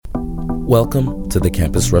Welcome to the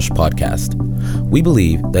Campus Rush podcast. We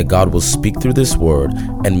believe that God will speak through this word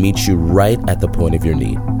and meet you right at the point of your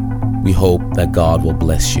need. We hope that God will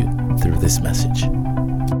bless you through this message.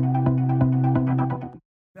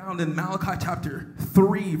 Found in Malachi chapter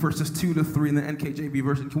 3, verses 2 to 3 in the NKJV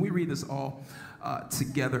version. Can we read this all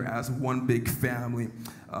together as one big family?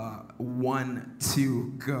 1,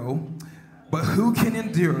 2, go. But who can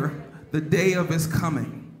endure the day of his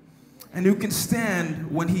coming? And who can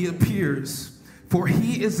stand when he appears? For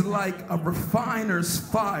he is like a refiner's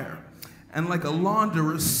fire and like a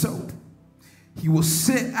launderer's soap. He will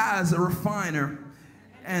sit as a refiner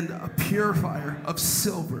and a purifier of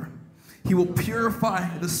silver. He will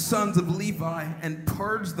purify the sons of Levi and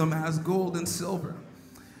purge them as gold and silver,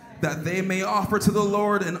 that they may offer to the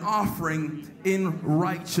Lord an offering in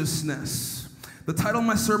righteousness. The title of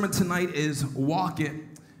my sermon tonight is Walk It,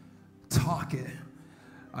 Talk It.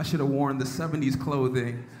 I should have worn the 70s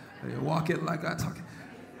clothing. Walk it like I talk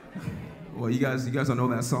it. Well, you guys don't know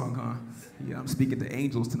that song, huh? Yeah, I'm speaking to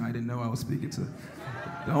angels tonight. I didn't know I was speaking to.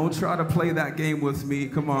 Don't try to play that game with me.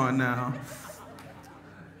 Come on now.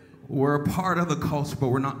 We're a part of the culture, but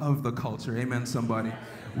we're not of the culture. Amen, somebody.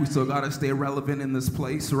 We still got to stay relevant in this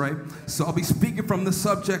place, right? So I'll be speaking from the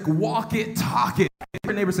subject, walk it, talk it.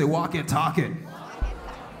 Your neighbor say, walk it, talk it.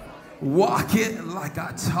 Walk it like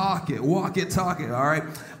I talk it. Walk it, talk it, all right?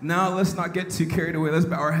 Now let's not get too carried away. Let's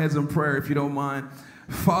bow our heads in prayer if you don't mind.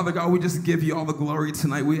 Father God, we just give you all the glory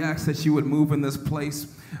tonight. We ask that you would move in this place.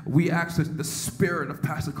 We ask that the spirit of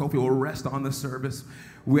Pastor Kofi will rest on this service.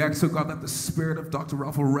 We ask, oh God, that the spirit of Dr.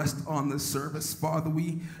 Ralph will rest on this service. Father,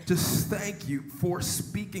 we just thank you for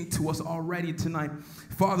speaking to us already tonight.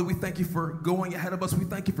 Father, we thank you for going ahead of us. We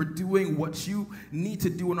thank you for doing what you need to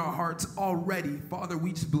do in our hearts already. Father,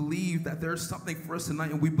 we just believe that there's something for us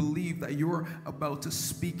tonight, and we believe that you're about to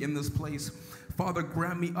speak in this place. Father,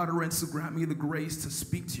 grant me utterance, grant me the grace to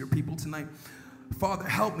speak to your people tonight. Father,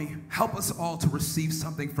 help me, help us all to receive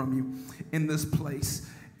something from you in this place.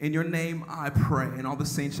 In your name I pray, and all the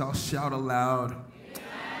saints shall shout aloud.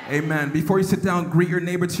 Amen. Amen. Before you sit down, greet your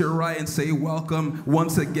neighbor to your right and say welcome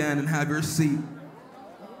once again and have your seat.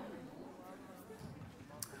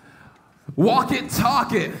 Walk it,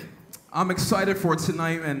 talk it. I'm excited for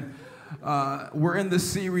tonight, and we're in this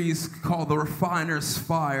series called The Refiner's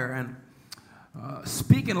Fire. And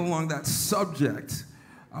speaking along that subject,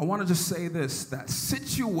 I want to just say this, that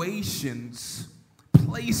situations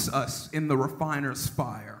place us in the refiner's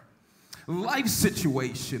fire. Life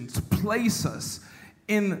situations place us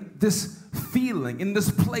in this feeling, in this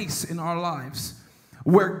place in our lives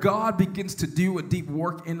where God begins to do a deep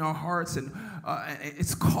work in our hearts, and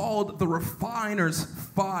it's called the refiner's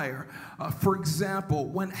fire. For example,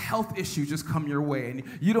 when health issues just come your way and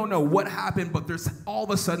you don't know what happened, but there's all of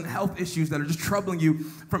a sudden health issues that are just troubling you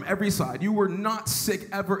from every side. You were not sick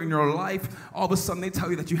ever in your life. All of a sudden they tell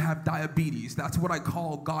you that you have diabetes. That's what I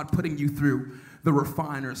call God putting you through the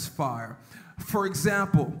refiner's fire. For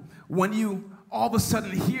example, when you all of a sudden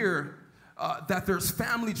hear that there's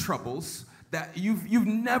family troubles, that you've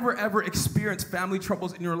never ever experienced family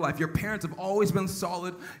troubles in your life. Your parents have always been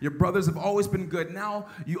solid. Your brothers have always been good. Now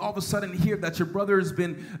you all of a sudden hear that your brother has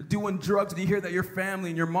been doing drugs, and you hear that your family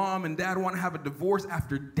and your mom and dad want to have a divorce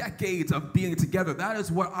after decades of being together. That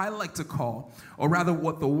is what I like to call, or rather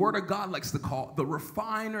what the Word of God likes to call, the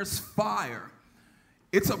refiner's fire.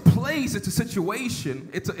 It's a place, it's a situation,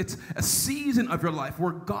 it's a season of your life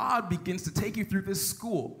where God begins to take you through this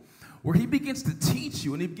school, where he begins to teach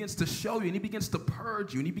you, and he begins to show you, and he begins to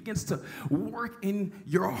purge you, and he begins to work in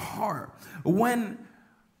your heart. When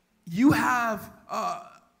you have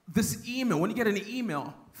this email, when you get an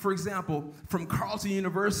email, for example, from Carleton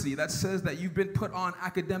University that says that you've been put on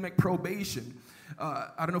academic probation.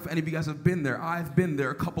 I don't know if any of you guys have been there. I've been there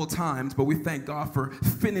a couple times, but we thank God for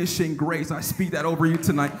finishing grace. I speak that over you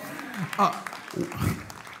tonight.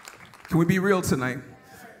 Can we be real tonight?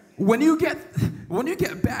 When you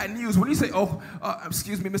get bad news, when you say,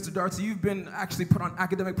 excuse me, Mr. Darcy, you've been actually put on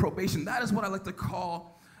academic probation, that is what I like to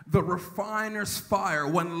call the refiner's fire.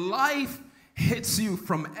 When life hits you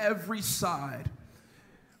from every side,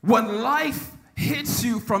 when life hits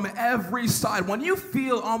you from every side, when you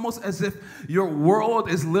feel almost as if your world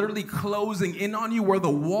is literally closing in on you, where the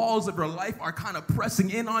walls of your life are kind of pressing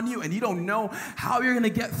in on you, and you don't know how you're going to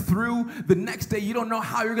get through the next day. You don't know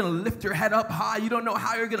how you're going to lift your head up high. You don't know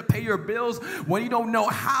how you're going to pay your bills. When you don't know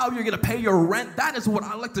how you're going to pay your rent, that is what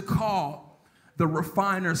I like to call the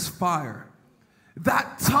refiner's fire.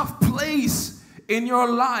 That tough place in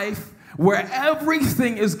your life where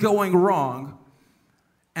everything is going wrong,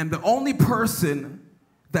 and the only person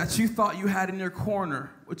that you thought you had in your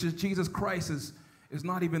corner, which is Jesus Christ, is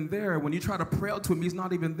not even there. When you try to pray out to him, he's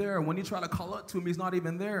not even there. When you try to call out to him, he's not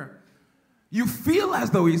even there. You feel as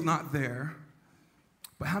though he's not there.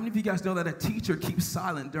 But how many of you guys know that a teacher keeps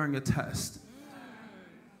silent during a test?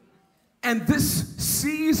 And this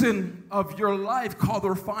season of your life called the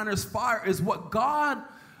refiner's fire is what God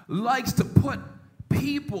likes to put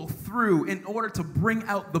people through in order to bring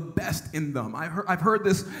out the best in them. I've heard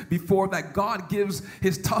this before, that God gives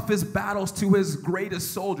his toughest battles to his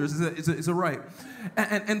greatest soldiers. Is it right?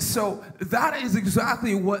 And so that is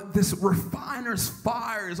exactly what this refiner's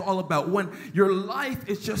fire is all about. When your life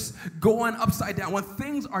is just going upside down, when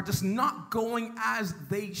things are just not going as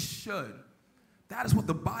they should. That is what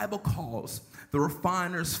the Bible calls the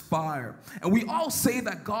refiner's fire. And we all say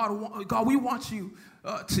that, God, we want you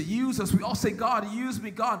to use us. We all say, God, use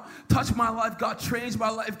me. God, touch my life. God, change my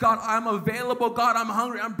life. God, I'm available. God, I'm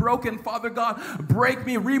hungry. I'm broken. Father God, break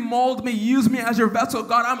me, remold me, use me as your vessel.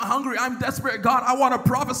 God, I'm hungry. I'm desperate. God, I want to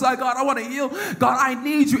prophesy. God, I want to heal. God, I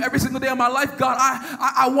need you every single day of my life. God,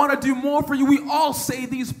 I want to do more for you. We all say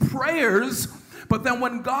these prayers, but then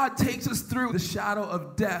when God takes us through the shadow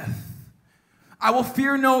of death, I will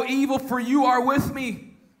fear no evil, for you are with me.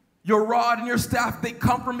 Your rod and your staff, they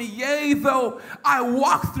comfort me. Yea, though I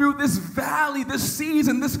walk through this valley, this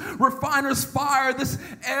season, this refiner's fire, this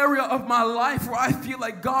area of my life where I feel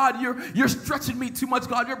like, God, you're stretching me too much.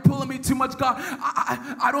 God, you're pulling me too much. God,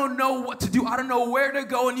 I don't know what to do. I don't know where to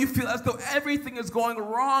go. And you feel as though everything is going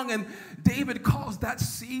wrong. And David calls that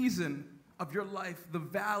season of your life the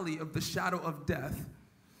valley of the shadow of death.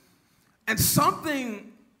 And something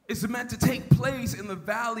is meant to take place in the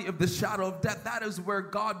valley of the shadow of death. That is where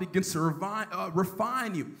God begins to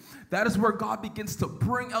refine you. That is where God begins to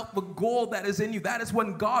bring out the gold that is in you. That is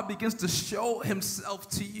when God begins to show himself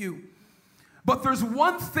to you. But there's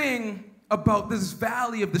one thing about this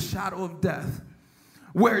valley of the shadow of death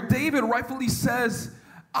where David rightfully says,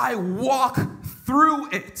 I walk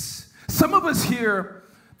through it. Some of us here,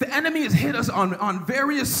 the enemy has hit us on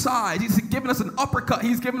various sides. He's given us an uppercut.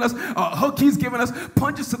 He's given us a hook. He's given us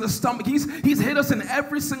punches to the stomach. He's hit us in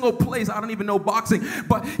every single place. I don't even know boxing,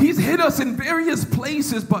 but he's hit us in various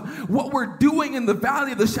places. But what we're doing in the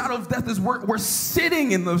valley of the shadow of death is we're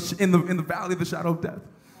sitting in the valley of the shadow of death.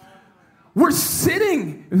 We're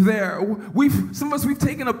sitting there. Some of us, we've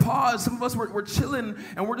taken a pause. Some of us, we're chilling,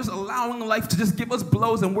 and we're just allowing life to just give us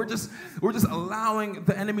blows, and we're just allowing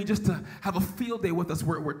the enemy just to have a field day with us.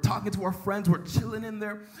 We're talking to our friends. We're chilling in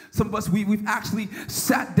there. Some of us, we've actually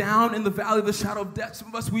sat down in the valley of the shadow of death. Some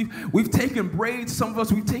of us, we've taken breaks. Some of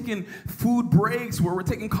us, we've taken food breaks, where we're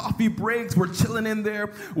taking coffee breaks. We're chilling in there,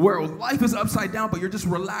 where life is upside down, but you're just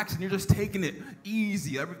relaxed, and you're just taking it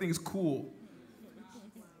easy. Everything's cool.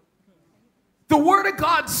 The Word of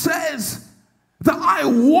God says that I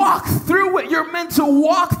walk through it. You're meant to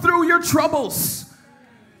walk through your troubles.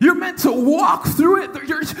 You're meant to walk through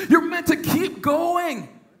it. You're meant to keep going.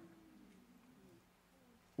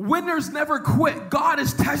 Winners never quit. God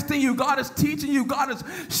is testing you. God is teaching you. God is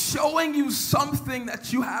showing you something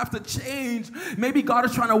that you have to change. Maybe God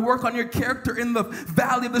is trying to work on your character in the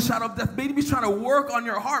valley of the shadow of death. Maybe he's trying to work on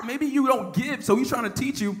your heart. Maybe you don't give, so he's trying to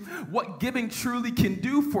teach you what giving truly can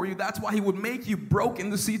do for you. That's why he would make you broke in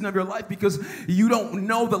the season of your life, because you don't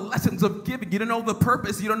know the lessons of giving. You don't know the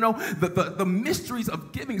purpose. You don't know the mysteries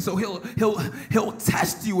of giving, so he'll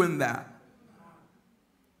test you in that.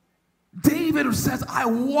 David says, I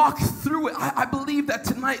walk through it. I believe that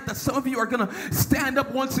tonight that some of you are going to stand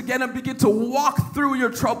up once again and begin to walk through your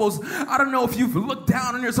troubles. I don't know if you've looked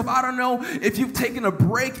down on yourself. I don't know if you've taken a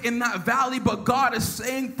break in that valley, but God is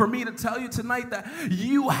saying for me to tell you tonight that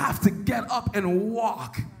you have to get up and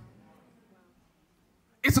walk.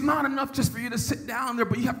 It's not enough just for you to sit down there,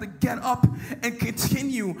 but you have to get up and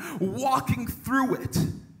continue walking through it.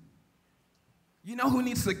 You know who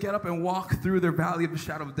needs to get up and walk through their valley of the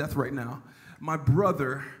shadow of death right now? My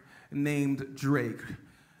brother named Drake.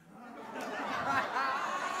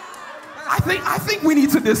 I think we need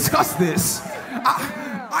to discuss this.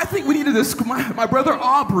 I think we need to discuss, my brother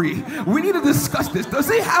Aubrey, we need to discuss this. Does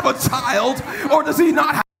he have a child, or does he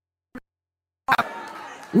not have?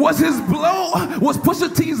 Was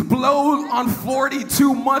Pusha T's blow on 40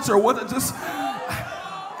 too much, or was it just,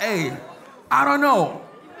 hey, I don't know.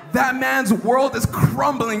 That man's world is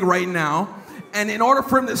crumbling right now, and in order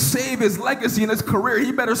for him to save his legacy and his career,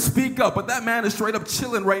 he better speak up. But that man is straight up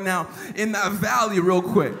chilling right now in that valley real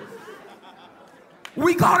quick.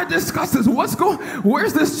 We gotta discuss this.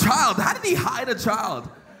 Where's this child? How did he hide a child?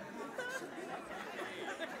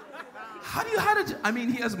 How do you hide a child? I mean,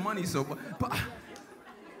 he has money, but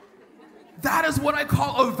that is what I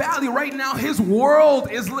call a valley right now. His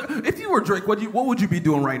world is, if you were Drake, what would you be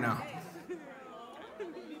doing right now?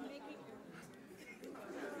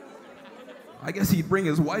 I guess he'd bring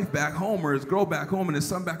his wife back home or his girl back home and his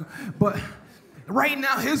son back home. But right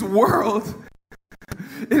now, his world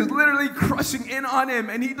is literally crushing in on him,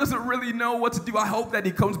 and he doesn't really know what to do. I hope that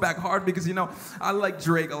he comes back hard because, you know, I like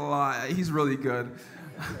Drake a lot. He's really good.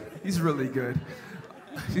 He's really good.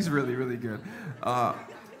 He's really, really good.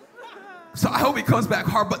 So I hope he comes back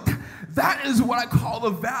hard, but that is what I call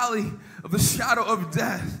the valley of the shadow of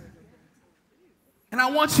death. And I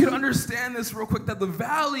want you to understand this real quick, that the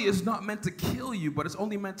valley is not meant to kill you, but it's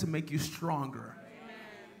only meant to make you stronger.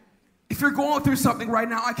 If you're going through something right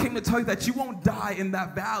now, I came to tell you that you won't die in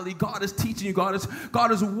that valley. God is teaching you. God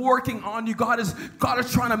is working on you. God is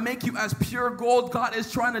trying to make you as pure gold. God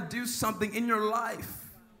is trying to do something in your life.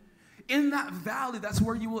 In that valley, that's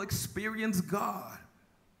where you will experience God.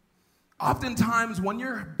 Oftentimes, when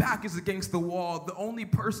your back is against the wall, the only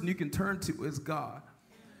person you can turn to is God.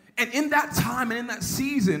 And in that time and in that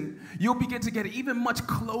season, you'll begin to get even much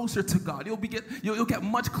closer to God. You'll get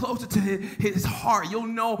much closer to his heart. You'll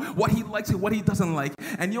know what he likes and what he doesn't like.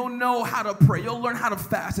 And you'll know how to pray. You'll learn how to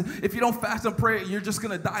fast. And if you don't fast and pray, you're just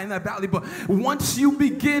going to die in that valley. But once you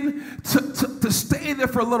begin to stay there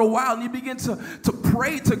for a little while and you begin to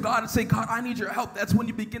pray to God and say, God, I need your help, that's when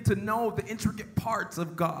you begin to know the intricate parts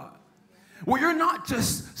of God. Well, you're not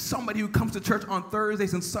just somebody who comes to church on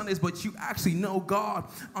Thursdays and Sundays, but you actually know God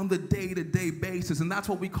on the day-to-day basis, and that's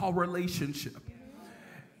what we call relationship.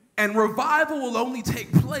 And revival will only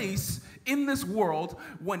take place in this world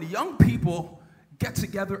when young people get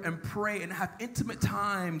together and pray and have intimate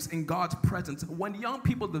times in God's presence. When young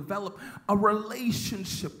people develop a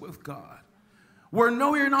relationship with God. Where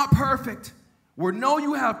no, you're not perfect. We know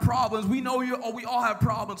you have problems. We know we all have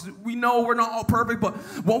problems. We know we're not all perfect, but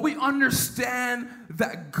when we understand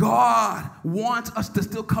that God wants us to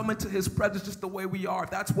still come into his presence just the way we are,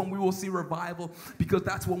 that's when we will see revival, because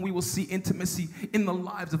that's when we will see intimacy in the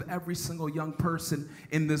lives of every single young person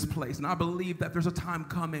in this place. And I believe that there's a time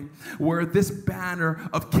coming where this banner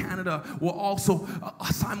of Canada will also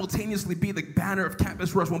simultaneously be the banner of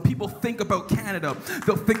Campus Rush. When people think about Canada,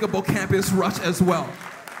 they'll think about Campus Rush as well.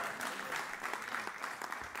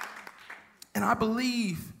 And I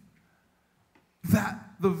believe that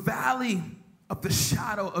the valley of the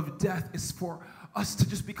shadow of death is for us to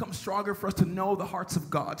just become stronger, for us to know the hearts of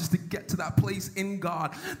God, just to get to that place in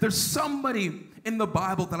God. There's somebody in the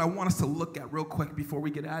Bible that I want us to look at real quick before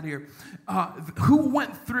we get out of here, who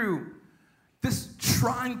went through this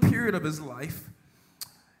trying period of his life.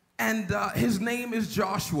 And his name is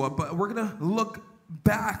Joshua, but we're going to look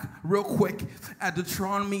back real quick at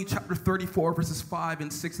Deuteronomy chapter 34, verses 5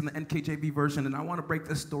 and 6 in the NKJV version, and I want to break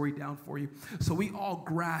this story down for you so we all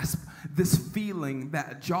grasp this feeling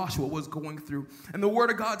that Joshua was going through. And the Word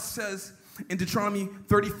of God says in Deuteronomy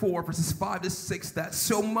 34, verses 5 to 6, that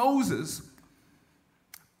so Moses,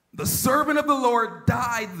 the servant of the Lord,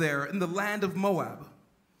 died there in the land of Moab,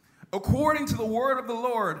 according to the word of the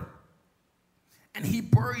Lord, and he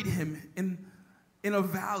buried him in a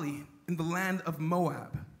valley in the land of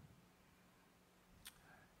Moab.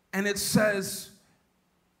 And it says,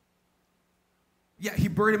 he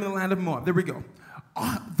buried him in the land of Moab. There we go.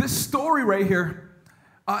 This story right here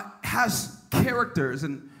has characters,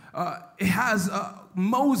 and it has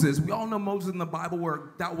Moses. We all know Moses in the Bible, where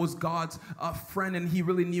that was God's friend, and he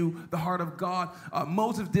really knew the heart of God.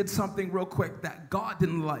 Moses did something real quick that God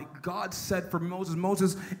didn't like. God said for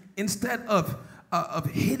Moses, instead of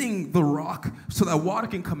hitting the rock so that water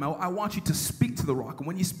can come out, I want you to speak to the rock. And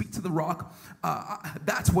when you speak to the rock,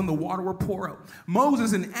 that's when the water will pour out.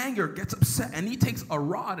 Moses, in anger, gets upset, and he takes a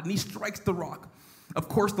rod and he strikes the rock. Of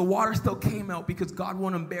course, the water still came out because God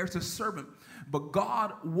won't embarrass his servant. But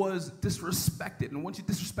God was disrespected. And once you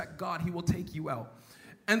disrespect God, he will take you out.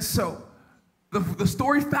 And so the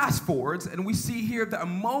story fast forwards, and we see here that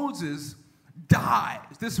Moses died.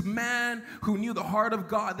 This man who knew the heart of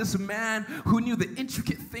God, this man who knew the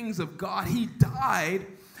intricate things of God, he died.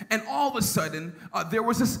 And all of a sudden, there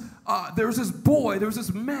was this boy, there was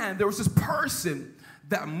this man, there was this person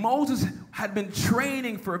that Moses had been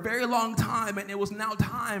training for a very long time, and it was now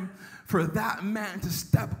time for that man to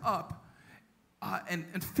step up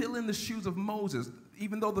and fill in the shoes of Moses.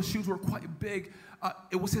 Even though the shoes were quite big,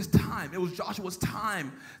 it was his time. It was Joshua's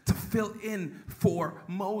time to fill in for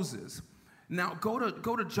Moses. Now, go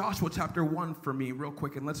to Joshua chapter 1 for me real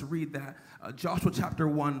quick, and let's read that. Joshua chapter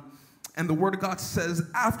 1, and the Word of God says,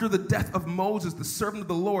 after the death of Moses, the servant of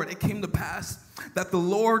the Lord, it came to pass that the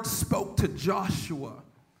Lord spoke to Joshua.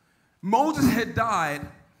 Moses had died,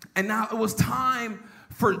 and now it was time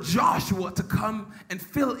for Joshua to come and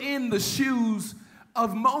fill in the shoes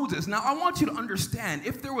of Moses. Now, I want you to understand,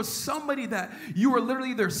 if there was somebody that you were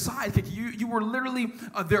literally their sidekick, you were literally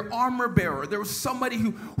their armor bearer, there was somebody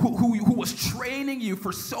who was training you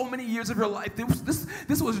for so many years of your life.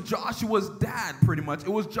 This was Joshua's dad, pretty much.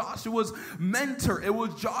 It was Joshua's mentor. It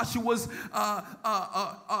was Joshua's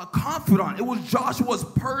confidant. It was Joshua's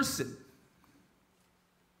person.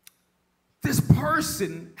 This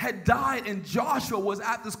person had died, and Joshua was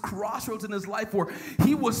at this crossroads in his life where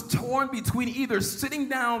he was torn between either sitting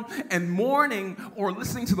down and mourning or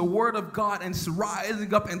listening to the word of God and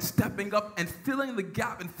rising up and stepping up and filling the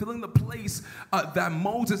gap and filling the place that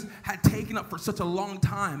Moses had taken up for such a long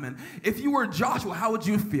time. And if you were Joshua, how would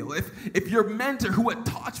you feel? If your mentor who had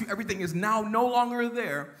taught you everything is now no longer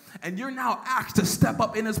there and you're now asked to step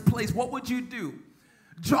up in his place, what would you do?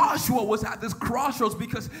 Joshua was at this crossroads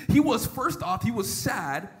because he was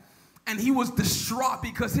sad and he was distraught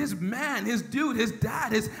because his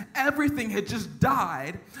dad, his everything had just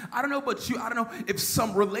died. I don't know about you. I don't know if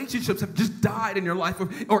some relationships have just died in your life,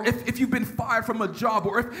 or if you've been fired from a job,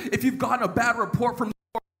 or if you've gotten a bad report from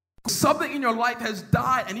something in your life has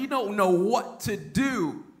died and you don't know what to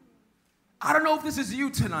do. I don't know if this is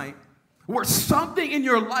you tonight, where something in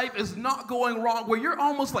your life is not going wrong, where you're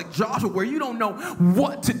almost like Joshua, where you don't know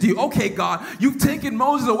what to do. Okay, God, you've taken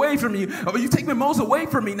Moses away from me. You've taken Moses away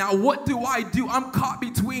from me. Now, what do I do? I'm caught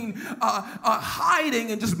between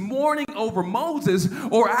hiding and just mourning over Moses,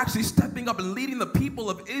 or actually stepping up and leading the people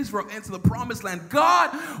of Israel into the promised land.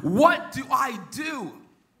 God, what do I do?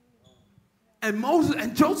 And Moses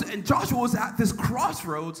and Joseph and Joshua was at this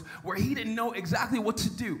crossroads where he didn't know exactly what to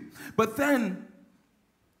do. But then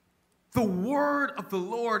the word of the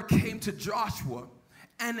Lord came to Joshua,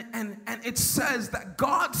 and it says that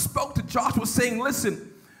God spoke to Joshua saying,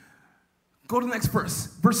 listen, go to the next verse.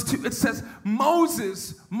 Verse 2, it says,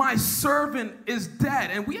 Moses, my servant, is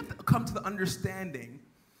dead. And we have to come to the understanding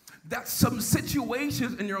that some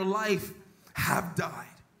situations in your life have died.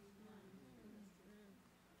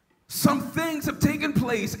 Some things have taken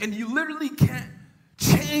place, and you literally can't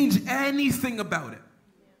change anything about it.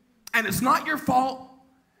 And it's not your fault.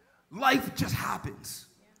 Life just happens.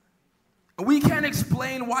 We can't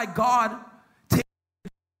explain why God takes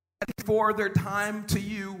for their time to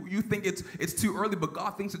you. You think it's too early, but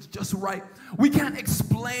God thinks it's just right. We can't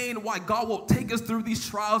explain why God will take us through these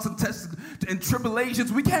trials and tests and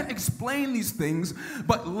tribulations. We can't explain these things,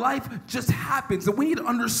 but life just happens. And we need to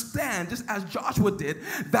understand, just as Joshua did,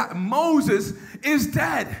 that Moses is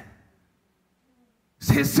dead.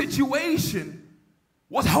 His situation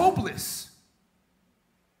was hopeless.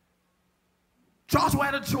 Joshua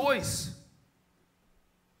had a choice,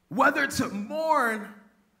 whether to mourn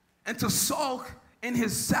and to sulk in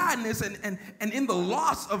his sadness and in the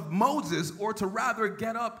loss of Moses, or to rather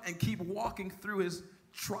get up and keep walking through his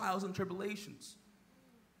trials and tribulations.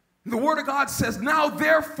 The word of God says, now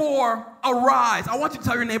therefore arise. I want you to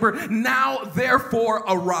tell your neighbor, now therefore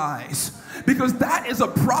arise. Because that is a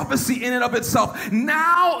prophecy in and of itself.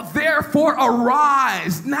 Now therefore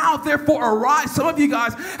arise. Now therefore arise. Some of you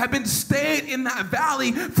guys have been staying in that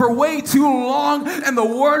valley for way too long, and the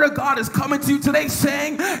word of God is coming to you today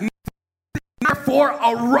saying, therefore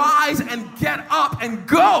arise and get up and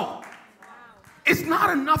go. It's not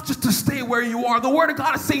enough just to stay where you are. The word of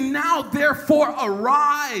God is saying, now therefore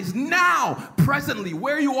arise. Now, presently,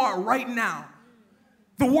 where you are right now.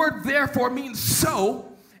 The word therefore means so,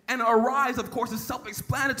 and arise, of course, is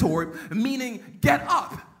self-explanatory, meaning get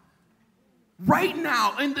up. Right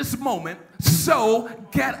now, in this moment, so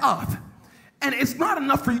get up. And it's not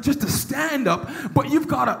enough for you just to stand up, but you've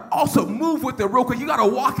got to also move with it real quick. You got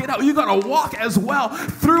to walk it out. You got to walk as well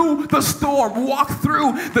through the storm. Walk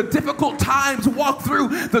through the difficult times. Walk through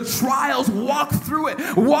the trials. Walk through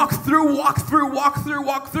it. Walk through, walk through, walk through,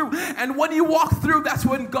 walk through. And when you walk through, that's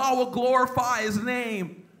when God will glorify his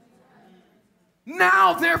name.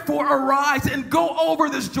 Now, therefore, arise and go over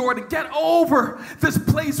this Jordan. Get over this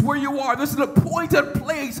place where you are. This is an appointed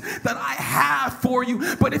place that I have for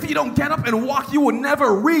you. But if you don't get up and walk, you will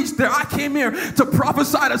never reach there. I came here to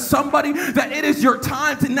prophesy to somebody that it is your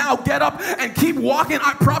time to now get up and keep walking.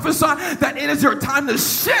 I prophesy that it is your time to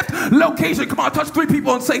shift location. Come on, touch 3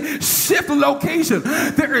 people and say, shift location.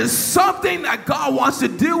 There is something that God wants to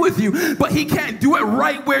do with you, but he can't do it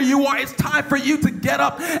right where you are. It's time for you to get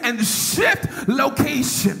up and shift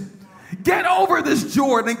location. Get over this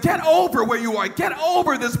Jordan. Get over where you are. Get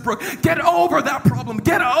over this brook. Get over that problem.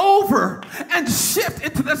 Get over and shift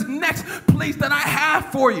into this next place that I have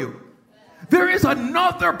for you. There is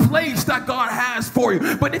another place that God has for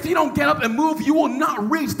you. But if you don't get up and move, you will not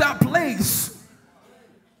reach that place.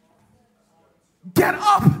 Get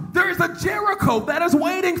up. There is a Jericho that is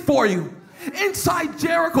waiting for you. Inside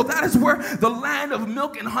Jericho, that is where the land of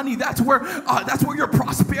milk and honey, that's where your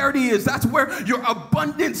prosperity is. That's where your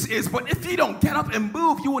abundance is. But if you don't get up and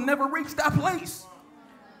move, you will never reach that place.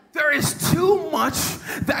 There is too much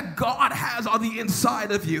that God has on the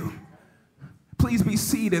inside of you. Please be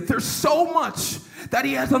seated. There's so much that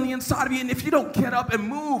he has on the inside of you. And if you don't get up and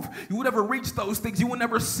move, you will never reach those things. You will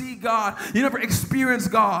never see God. You never experience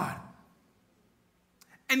God.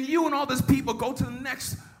 And you and all these people, go to the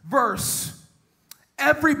next verse.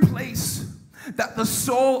 Every place that the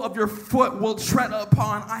sole of your foot will tread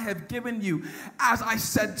upon, I have given you, as I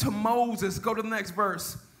said to Moses. Go to the next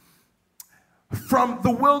verse. From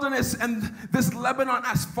the wilderness and this Lebanon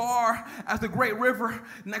as far as the great river.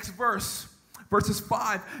 Next verse. Verses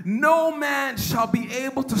 5, no man shall be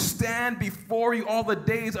able to stand before you all the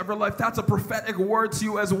days of your life. That's a prophetic word to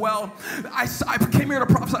you as well. I came here to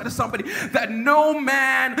prophesy to somebody that no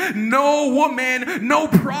man, no woman, no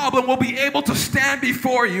problem will be able to stand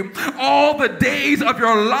before you all the days of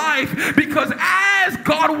your life. Because as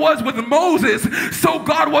God was with Moses, so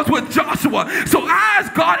God was with Joshua. So as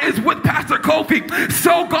God is with Pastor Kofi,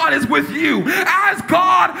 so God is with you. As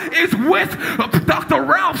God is with Dr.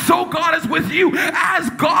 Ralph, so God is with you. As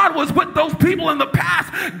God was with those people in the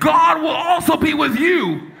past, God will also be with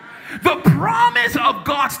you. The promise of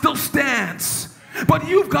God still stands. But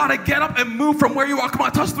you've got to get up and move from where you are. Come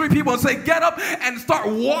on, touch 3 people and say, get up and start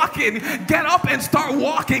walking. Get up and start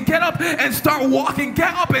walking. Get up and start walking.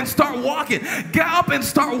 Get up and start walking. Get up and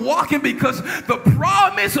start walking, because the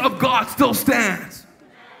promise of God still stands.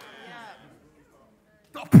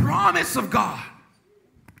 The promise of God.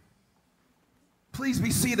 Please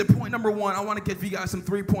be seated. Point number 1. I want to give you guys some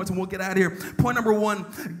 3 points and we'll get out of here. Point number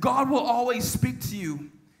 1. God will always speak to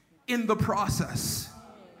you in the process.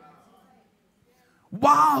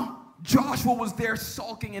 While Joshua was there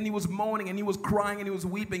sulking and he was moaning and he was crying and he was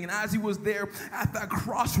weeping, and as he was there at that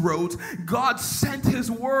crossroads, God sent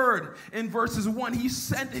his word. In verses 1, he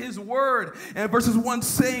sent his word. And verses 1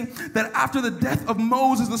 saying that after the death of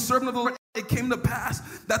Moses, the servant of the Lord, it came to pass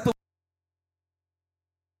that the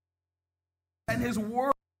and his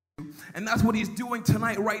word. And that's what he's doing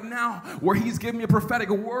tonight, right now, where he's giving me a prophetic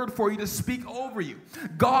word for you to speak over you.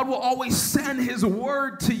 God will always send his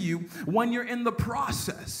word to you when you're in the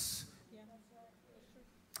process.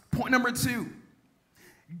 Point number 2,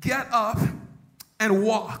 get up and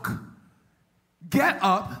walk. Get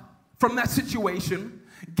up from that situation.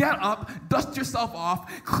 Get up, dust yourself off,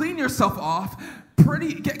 clean yourself off.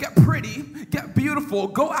 Get pretty, get beautiful,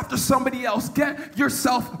 go after somebody else, get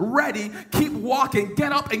yourself ready, keep walking,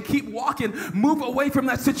 get up and keep walking, move away from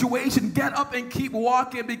that situation, get up and keep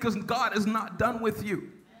walking, because God is not done with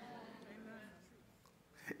you.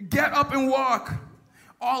 Get up and walk.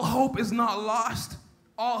 All hope is not lost.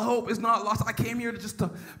 All hope is not lost. I came here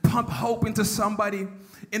to pump hope into somebody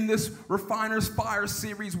in this Refiner's Fire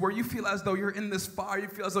series, where you feel as though you're in this fire, you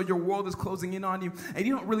feel as though your world is closing in on you, and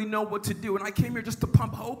you don't really know what to do. And I came here just to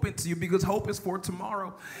pump hope into you, because hope is for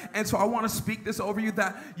tomorrow. And so I want to speak this over you,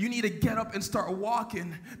 that you need to get up and start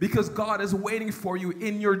walking, because God is waiting for you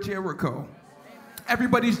in your Jericho.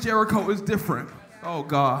 Everybody's Jericho is different. Oh,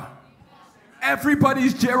 God.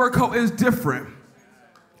 Everybody's Jericho is different.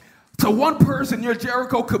 To one person, your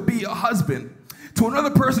Jericho could be a husband. To another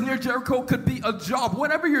person, your Jericho could be a job.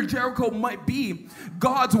 Whatever your Jericho might be,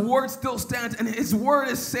 God's word still stands. And his word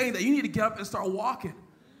is saying that you need to get up and start walking.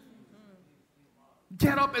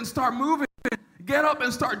 Get up and start moving. Get up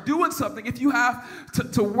and start doing something. If you have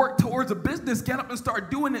to work towards a business, get up and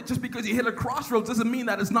start doing it. Just because you hit a crossroads doesn't mean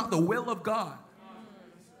that it's not the will of God.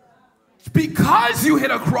 Because you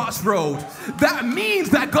hit a crossroads, that means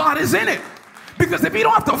that God is in it. Because if you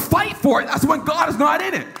don't have to fight for it, that's when God is not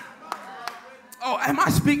in it. Oh, am I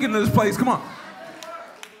speaking to this place? Come on.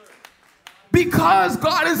 Because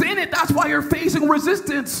God is in it, that's why you're facing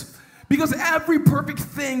resistance. Because every perfect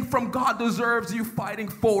thing from God deserves you fighting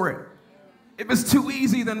for it. If it's too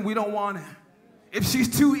easy, then we don't want it. If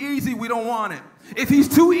she's too easy, we don't want it. If he's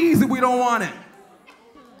too easy, we don't want it.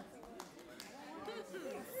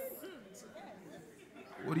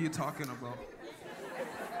 What are you talking about?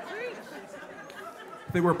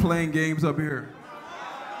 They were playing games up here.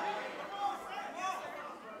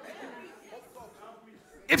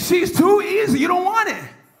 If she's too easy, you don't want it.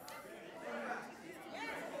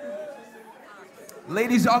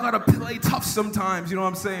 Ladies, y'all gotta play tough sometimes, you know what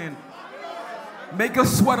I'm saying? Make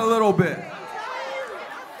us sweat a little bit.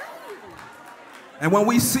 And when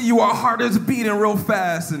we see you, our heart is beating real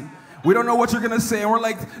fast, and we don't know what you're gonna say, and we're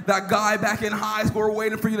like that guy back in high school, we're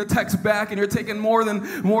waiting for you to text back, and you're taking more than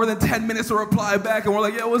 10 minutes to reply back, and we're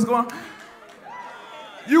like, yeah, what's going on?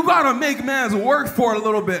 You gotta make man's work for it a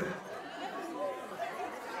little bit.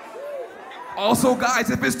 Also,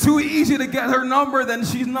 guys, if it's too easy to get her number, then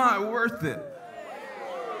she's not worth it.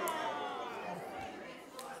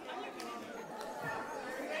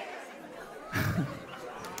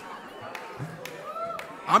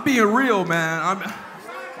 I'm being real, man.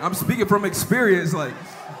 I'm speaking from experience. Like,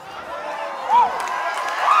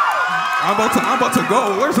 I'm about to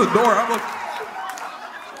go. Where's the door?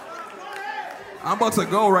 I'm about to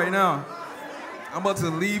go right now. I'm about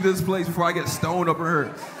to leave this place before I get stoned up in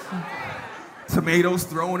her. Tomatoes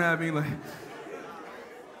thrown at me. Like,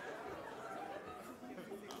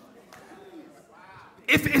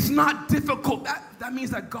 if it's not difficult, that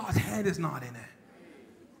means that God's hand is not in it.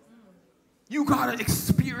 You gotta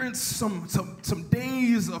experience some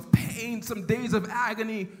days of pain, some days of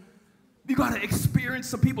agony. You gotta experience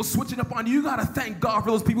some people switching up on you. You gotta thank God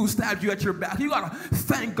for those people who stabbed you at your back. You gotta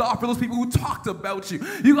thank God for those people who talked about you.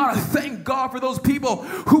 You gotta thank God for those people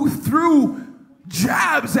who threw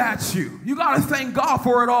jabs at you. You gotta thank God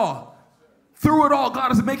for it all. Through it all,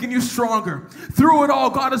 God is making you stronger. Through it all,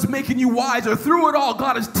 God is making you wiser. Through it all,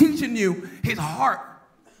 God is teaching you his heart.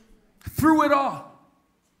 Through it all.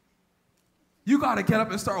 You got to get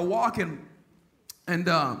up and start walking. And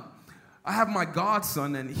I have my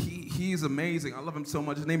godson, and he's amazing. I love him so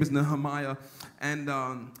much. His name is Nehemiah. And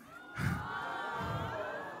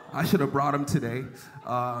I should have brought him today.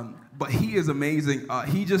 But he is amazing.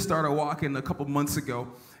 He just started walking a couple months ago.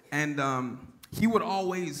 And he would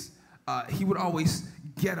always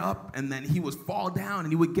get up, and then he would fall down, and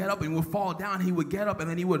he would get up, and he would fall down, and he would get up, and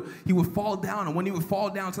then he would fall down. And when he would fall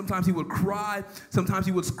down, sometimes he would cry, sometimes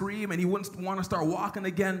he would scream, and he wouldn't want to start walking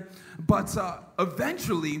again. But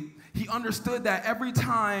eventually, he understood that every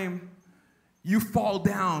time you fall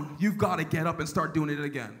down, you've got to get up and start doing it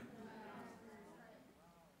again.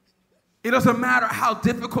 It doesn't matter how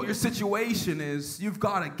difficult your situation is, you've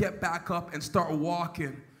got to get back up and start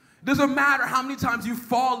walking. It doesn't matter how many times you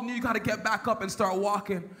fall and you got to get back up and start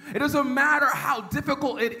walking. It doesn't matter how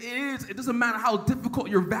difficult it is. It doesn't matter how difficult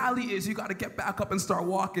your valley is. You got to get back up and start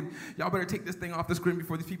walking. Y'all better take this thing off the screen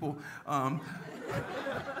before these people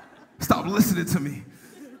stop listening to me.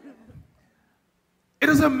 It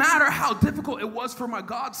doesn't matter how difficult it was for my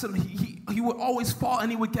godson. He would always fall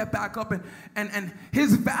and he would get back up. And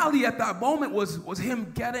his valley at that moment was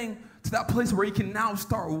him getting to that place where he can now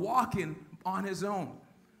start walking on his own.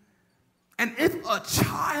 And if a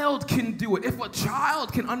child can do it, if a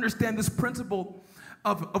child can understand this principle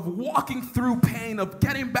of walking through pain, of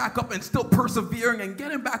getting back up and still persevering and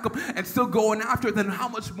getting back up and still going after it, then how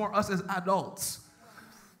much more us as adults?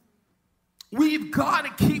 We've got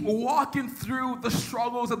to keep walking through the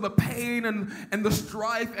struggles and the pain and the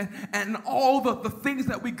strife and all the things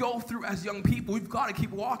that we go through as young people. We've got to keep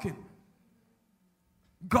walking.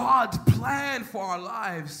 God's plan for our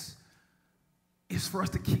lives is for us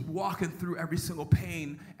to keep walking through every single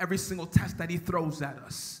pain, every single test that he throws at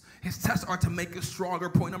us. His tests are to make us stronger.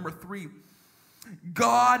 Point number 3,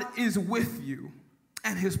 God is with you,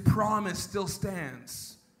 and his promise still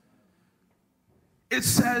stands. It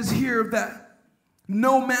says here that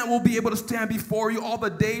no man will be able to stand before you all the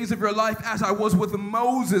days of your life, as I was with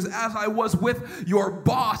Moses, as I was with your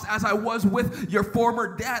boss, as I was with your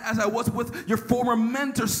former dad, as I was with your former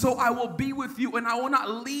mentor. So I will be with you, and I will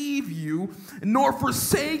not leave you nor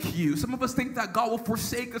forsake you. Some of us think that God will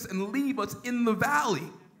forsake us and leave us in the valley.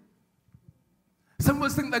 Some of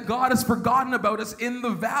us think that God has forgotten about us in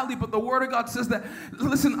the valley, but the Word of God says that,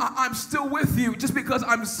 listen, I'm still with you. Just because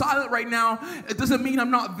I'm silent right now, it doesn't mean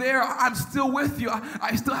I'm not there. I'm still with you.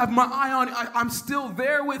 I still have my eye on you. I'm still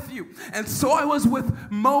there with you. And so I was with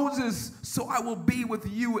Moses, so I will be with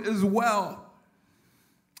you as well.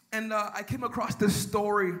 And I came across this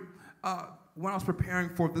story when I was preparing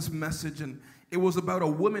for this message, and it was about a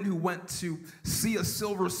woman who went to see a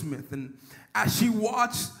silversmith. And as she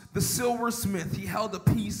watched the silversmith, he held a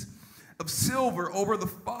piece of silver over the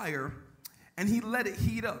fire, and he let it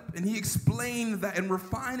heat up. And he explained that in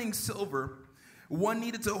refining silver, one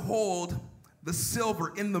needed to hold the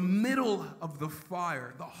silver in the middle of the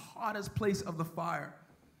fire, the hottest place of the fire.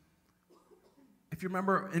 If you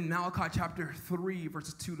remember in Malachi chapter 3,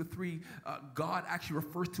 verses 2 to 3, God actually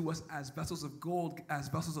refers to us as vessels of gold, as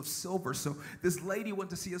vessels of silver. So this lady went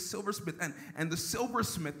to see a silversmith, and the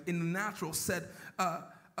silversmith in the natural said,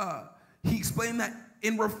 he explained that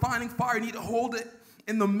in refining fire, you need to hold it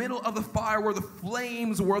in the middle of the fire where the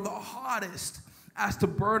flames were the hottest. as to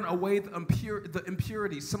burn away the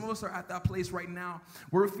impurities. Some of us are at that place right now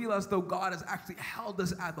where we feel as though God has actually held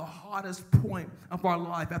us at the hottest point of our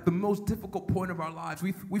life, at the most difficult point of our lives.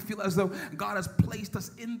 We feel as though God has placed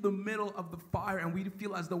us in the middle of the fire, and we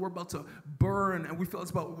feel as though we're about to burn, and we feel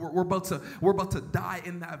as though we're about to die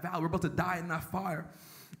in that valley. We're about to die in that fire.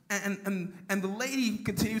 And the lady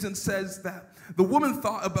continues and says that the woman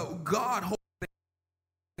thought about God holding.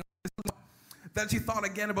 Then she thought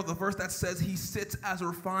again about the verse that says he sits as a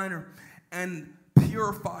refiner and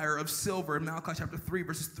purifier of silver in Malachi chapter 3,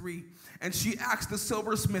 verses 3. And she asked the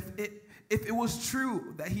silversmith if it was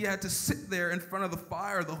true that he had to sit there in front of the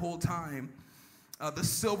fire the whole time the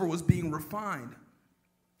silver was being refined.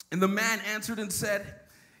 And the man answered and said,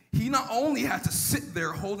 he not only had to sit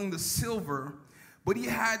there holding the silver, but he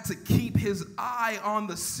had to keep his eye on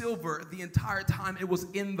the silver the entire time it was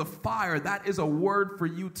in the fire. That is a word for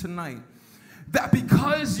you tonight. That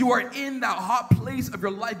because you are in that hot place of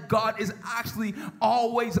your life, God is actually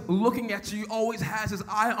always looking at you. He always has his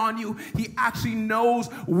eye on you. He actually knows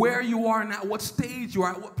where you are and at what stage you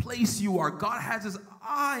are, at what place you are. God has his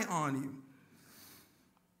eye on you.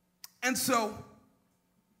 And so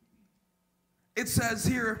it says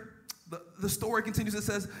here, the story continues. It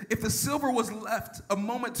says, if the silver was left a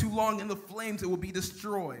moment too long in the flames, it would be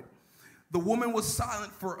destroyed. The woman was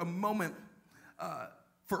silent for a moment,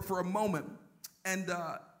 and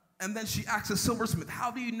then she asked the silversmith,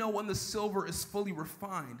 how do you know when the silver is fully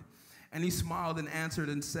refined? And he smiled and answered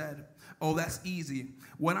and said, oh, that's easy.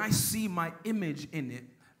 When I see my image in it,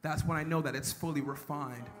 that's when I know that it's fully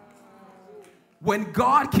refined. When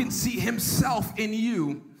God can see himself in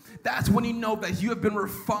you, that's when you know that you have been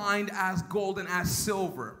refined as gold and as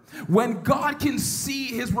silver. When God can see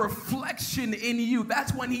his reflection in you,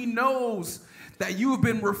 that's when he knows that you have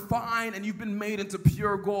been refined and you've been made into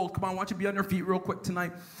pure gold. Come on, I want you to be on your feet real quick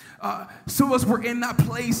tonight. Some of us were in that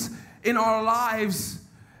place in our lives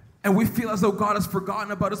and we feel as though God has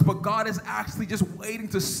forgotten about us, but God is actually just waiting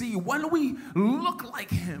to see when we look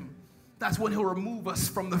like him. That's when he'll remove us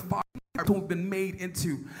from the fire. We've been made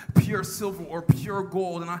into pure silver or pure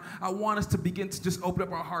gold. And I want us to begin to just open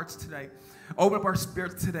up our hearts today, open up our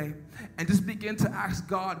spirits today, and just begin to ask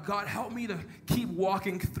God, God, help me to keep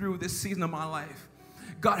walking through this season of my life.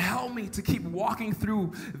 God, help me to keep walking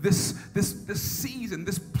through this season,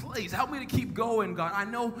 this place. Help me to keep going, God. I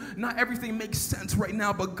know not everything makes sense right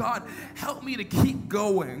now, but God, help me to keep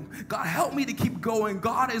going. God, help me to keep going.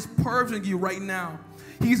 God is purging you right now.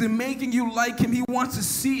 He's making you like him. He wants to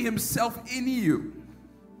see himself in you.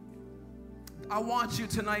 I want you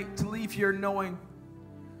tonight to leave here knowing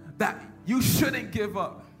that you shouldn't give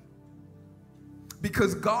up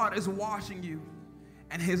because God is watching you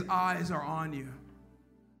and his eyes are on you.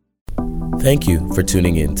 Thank you for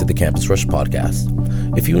tuning in to the Campus Rush podcast.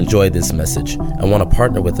 If you enjoyed this message and want to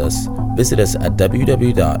partner with us, visit us at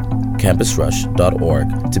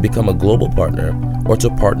www.campusrush.org to become a global partner or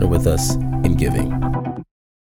to partner with us in giving.